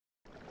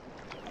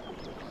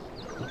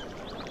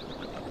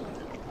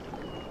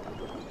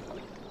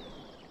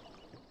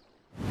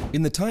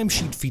In the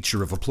timesheet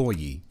feature of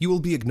Apploye, you will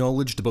be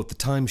acknowledged about the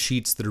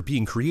timesheets that are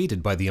being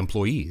created by the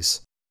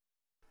employees.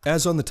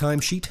 As on the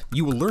timesheet,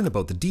 you will learn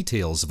about the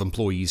details of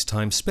employees'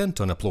 time spent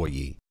on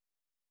Apploye.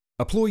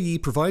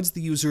 Apploye provides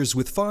the users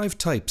with 5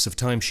 types of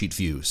timesheet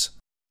views: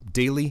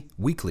 daily,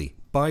 weekly,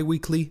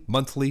 bi-weekly,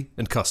 monthly,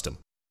 and custom.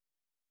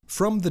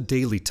 From the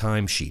daily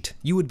timesheet,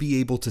 you would be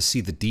able to see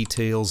the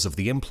details of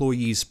the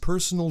employee's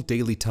personal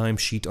daily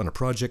timesheet on a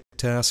project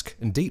task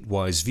and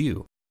date-wise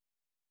view.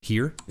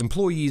 Here,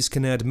 employees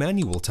can add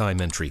manual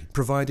time entry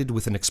provided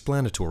with an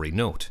explanatory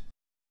note.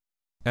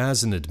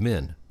 As an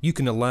admin, you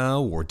can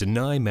allow or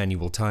deny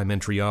manual time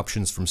entry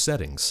options from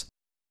settings.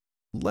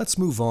 Let's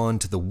move on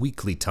to the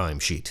weekly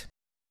timesheet.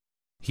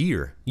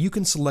 Here, you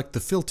can select the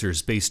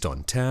filters based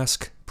on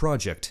task,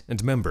 project,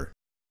 and member.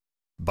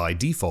 By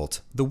default,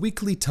 the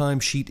weekly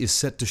timesheet is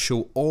set to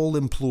show all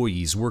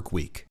employees' work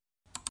week.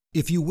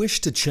 If you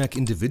wish to check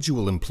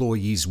individual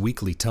employees'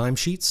 weekly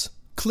timesheets,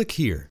 click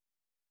here.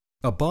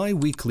 A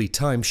bi-weekly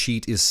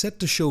timesheet is set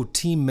to show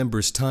team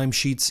members'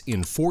 timesheets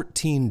in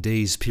 14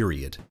 days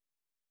period.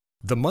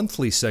 The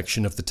monthly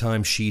section of the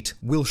timesheet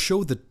will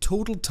show the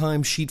total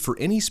timesheet for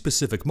any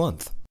specific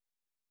month.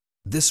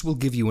 This will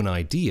give you an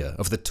idea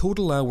of the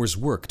total hours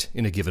worked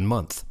in a given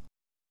month.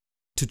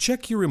 To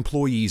check your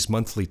employees'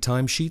 monthly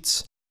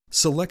timesheets,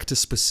 select a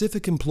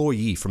specific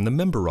employee from the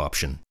Member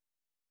option.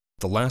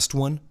 The last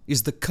one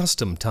is the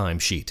Custom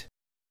timesheet.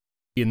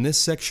 In this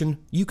section,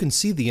 you can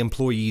see the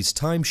employees'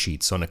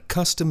 timesheets on a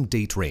custom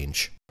date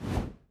range.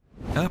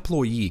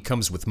 Apploye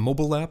comes with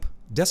mobile app,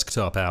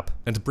 desktop app,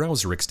 and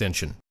browser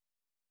extension.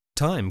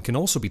 Time can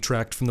also be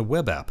tracked from the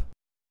web app.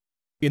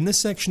 In this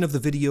section of the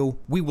video,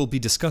 we will be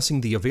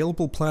discussing the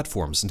available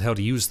platforms and how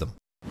to use them.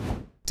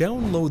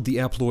 Download the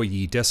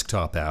Apploye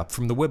desktop app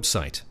from the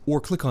website, or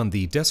click on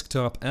the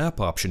Desktop App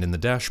option in the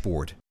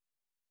dashboard.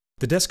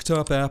 The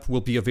desktop app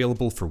will be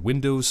available for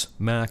Windows,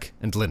 Mac,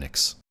 and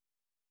Linux.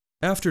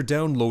 After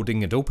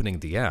downloading and opening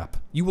the app,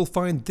 you will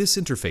find this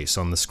interface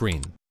on the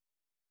screen.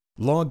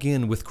 Log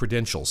in with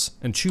credentials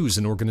and choose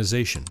an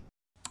organization.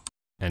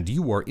 And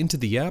you are into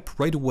the app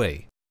right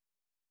away.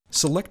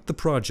 Select the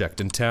project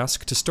and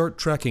task to start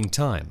tracking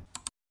time.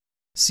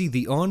 See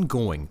the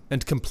ongoing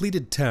and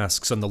completed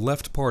tasks on the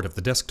left part of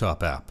the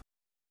desktop app.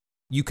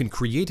 You can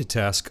create a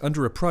task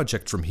under a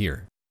project from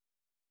here.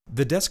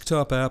 The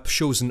desktop app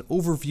shows an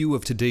overview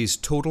of today's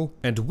total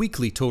and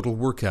weekly total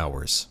work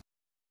hours.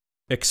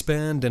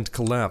 Expand and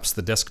collapse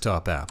the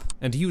desktop app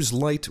and use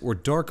light or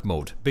dark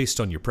mode based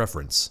on your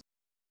preference.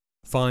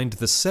 Find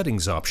the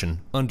Settings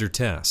option under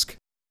Task.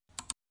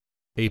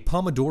 A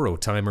Pomodoro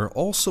timer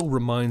also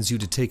reminds you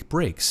to take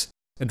breaks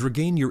and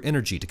regain your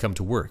energy to come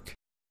to work.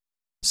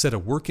 Set a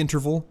work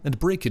interval and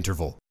break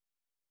interval.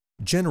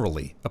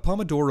 Generally, a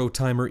Pomodoro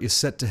timer is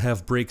set to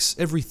have breaks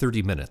every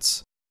 30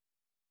 minutes.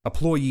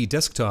 Apploye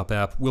desktop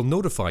app will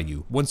notify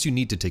you once you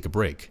need to take a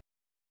break.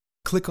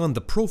 Click on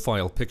the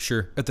profile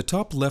picture at the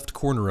top left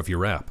corner of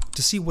your app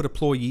to see what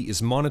Apploye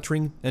is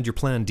monitoring and your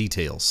plan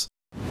details.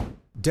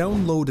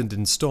 Download and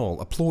install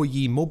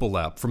Apploye mobile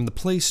app from the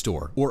Play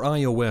Store or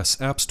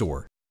iOS App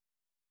Store.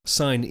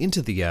 Sign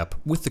into the app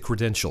with the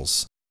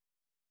credentials.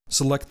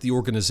 Select the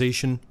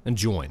organization and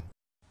join.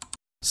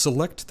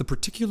 Select the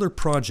particular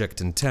project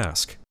and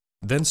task,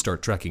 then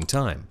start tracking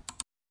time.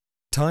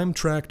 Time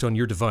tracked on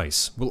your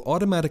device will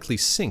automatically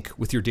sync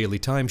with your daily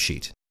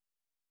timesheet.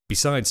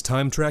 Besides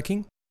time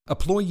tracking,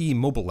 Apploye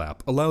mobile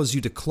app allows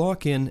you to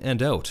clock in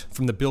and out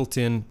from the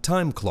built-in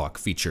Time Clock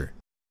feature.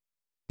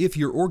 If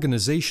your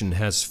organization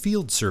has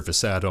Field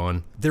Service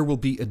add-on, there will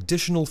be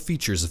additional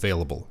features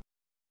available.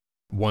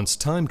 Once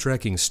time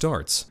tracking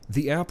starts,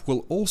 the app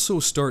will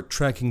also start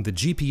tracking the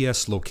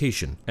GPS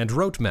location and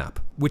route map,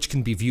 which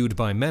can be viewed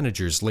by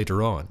managers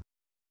later on.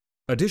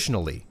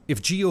 Additionally,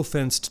 if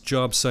geofenced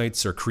job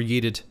sites are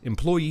created,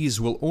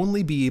 employees will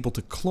only be able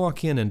to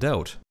clock in and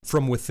out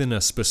from within a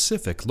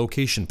specific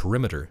location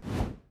perimeter.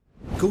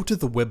 Go to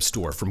the web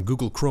store from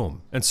Google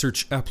Chrome and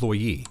search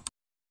Apploye.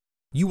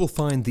 You will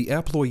find the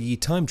Apploye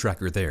time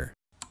tracker there.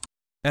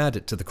 Add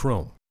it to the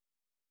Chrome.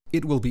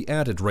 It will be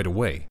added right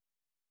away.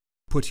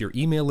 Put your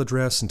email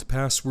address and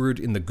password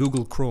in the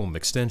Google Chrome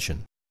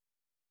extension.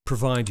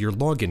 Provide your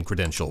login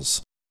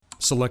credentials.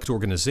 Select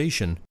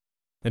organization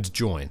and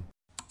join.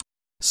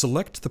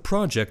 Select the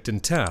project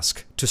and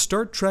task to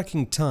start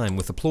tracking time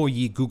with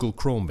Apploye Google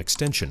Chrome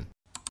extension.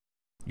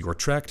 Your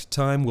tracked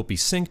time will be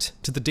synced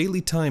to the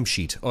daily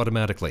timesheet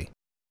automatically.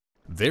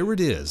 There it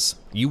is.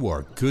 You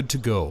are good to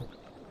go.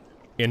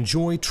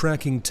 Enjoy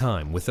tracking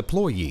time with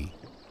Apploye.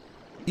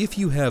 If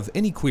you have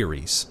any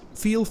queries,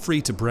 feel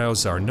free to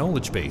browse our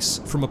knowledge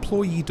base from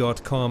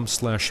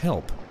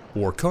apploye.com/help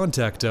or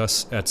contact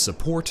us at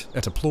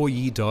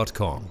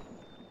support@apploye.com.